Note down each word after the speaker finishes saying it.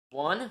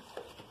everyone.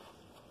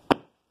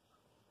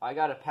 I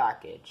got a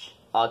package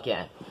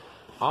again.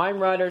 I'm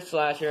Ryder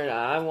Slasher, and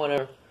I want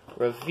to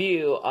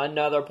review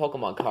another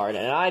Pokemon card,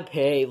 and I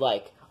paid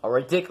like a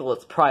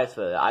ridiculous price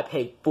for it. I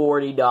paid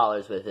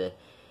 $40 with it.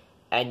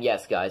 And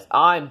yes, guys,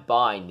 I'm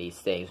buying these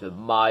things with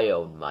my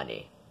own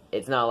money.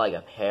 It's not like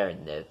a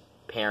parent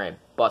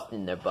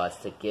busting their butts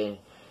to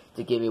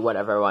give me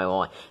whatever I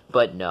want.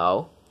 But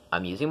no,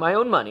 I'm using my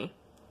own money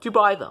to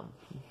buy them.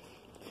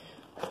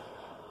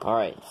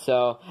 Alright,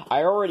 so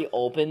I already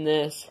opened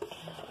this.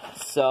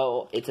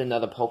 So it's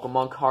another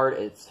Pokemon card.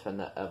 It's from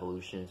the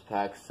Evolutions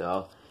pack.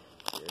 So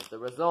here's the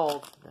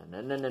result.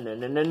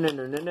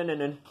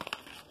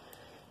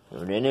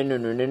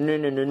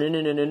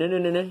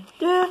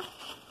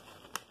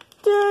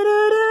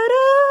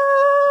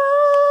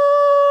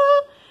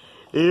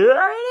 Here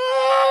it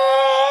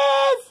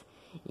is!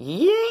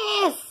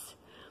 Yes!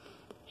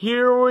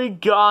 Here we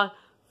got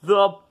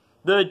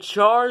the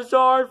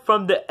Charizard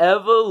from the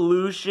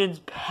Evolutions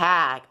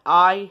pack.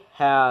 I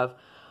have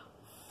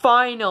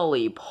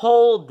finally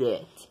pulled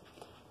it.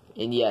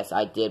 And yes,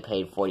 I did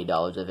pay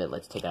 $40 of it.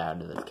 Let's take it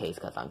out of this case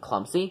because I'm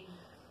clumsy.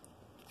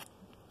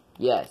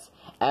 Yes.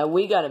 And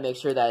we gotta make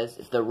sure that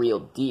it's the real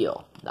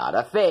deal, not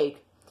a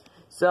fake.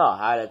 So,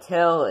 how to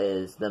tell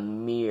is the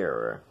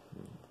mirror.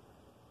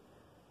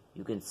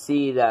 You can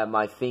see that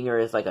my finger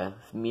is like a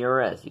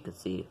mirror, as you can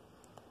see.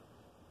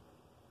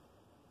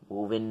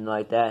 Moving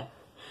like that.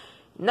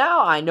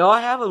 Now I know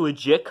I have a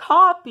legit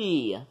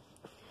copy.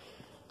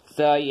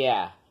 So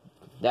yeah,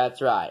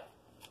 that's right.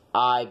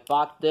 I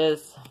bought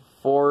this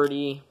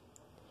 $40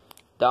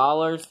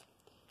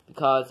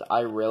 because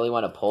I really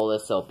want to pull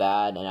this so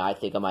bad, and I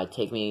think it might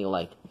take me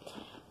like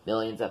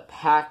millions of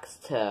packs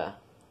to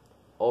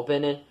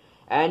open it.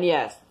 And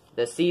yes,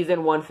 the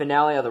Season 1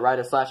 finale of the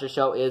Ryder Slasher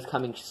Show is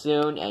coming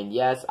soon, and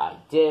yes, I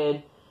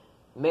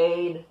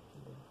made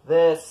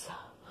this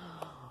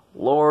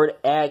Lord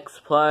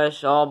X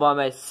plush all by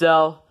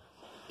myself.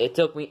 It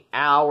took me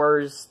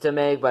hours to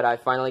make, but I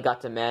finally got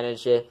to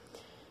manage it.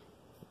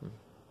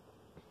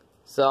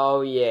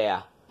 So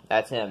yeah,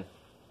 that's him.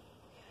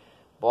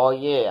 Well,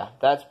 yeah,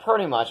 that's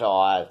pretty much all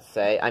I have to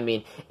say. I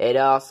mean, it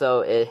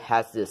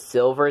has this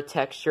silver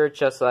texture,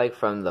 just like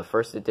from the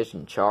first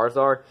edition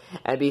Charizard.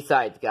 And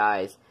besides,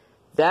 guys,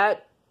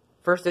 that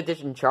first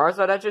edition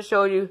Charizard I just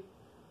showed you,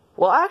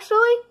 well,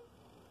 actually,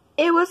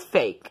 it was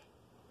fake.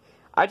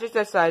 I just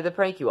decided to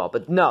prank you all.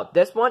 But no,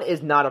 this one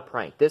is not a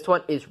prank. This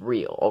one is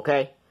real,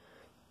 okay?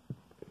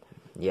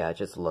 Yeah,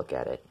 just look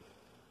at it.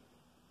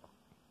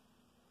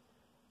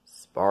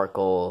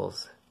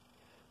 Sparkles.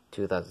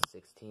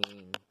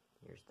 2016.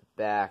 Here's the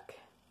back.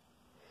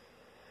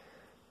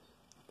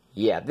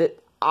 Yeah,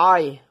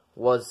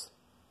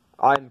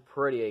 I'm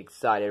pretty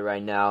excited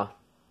right now.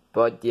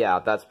 But yeah,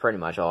 that's pretty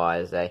much all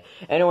I say.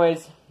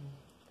 Anyways,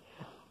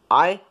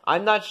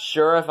 I'm not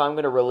sure if I'm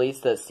going to release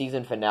the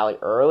season finale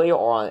early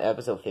or on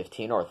episode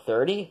 15 or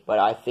 30, but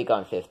I think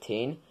on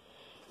 15.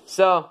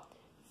 So,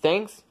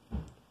 thanks.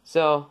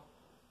 So,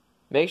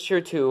 make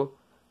sure to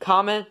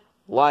comment,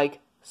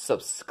 like,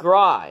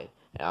 subscribe.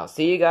 And I'll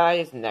see you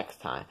guys next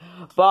time.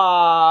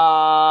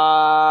 Bye!